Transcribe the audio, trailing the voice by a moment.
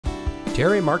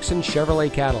Terry Marxen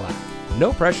Chevrolet Cadillac.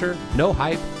 No pressure, no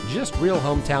hype, just real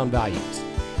hometown values.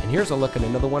 And here's a look at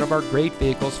another one of our great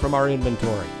vehicles from our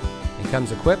inventory. It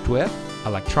comes equipped with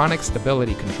electronic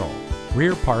stability control,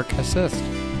 rear park assist,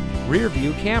 rear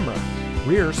view camera,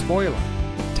 rear spoiler,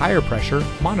 tire pressure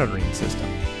monitoring system,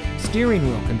 steering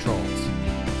wheel controls,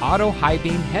 auto high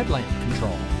beam headlamp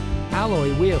control,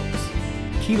 alloy wheels,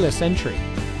 keyless entry,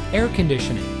 air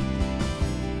conditioning.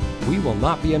 We will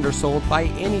not be undersold by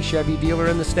any Chevy dealer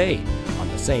in the state on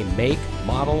the same make,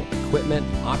 model, equipment,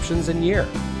 options, and year.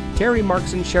 Terry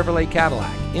Marxen Chevrolet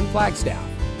Cadillac in Flagstaff.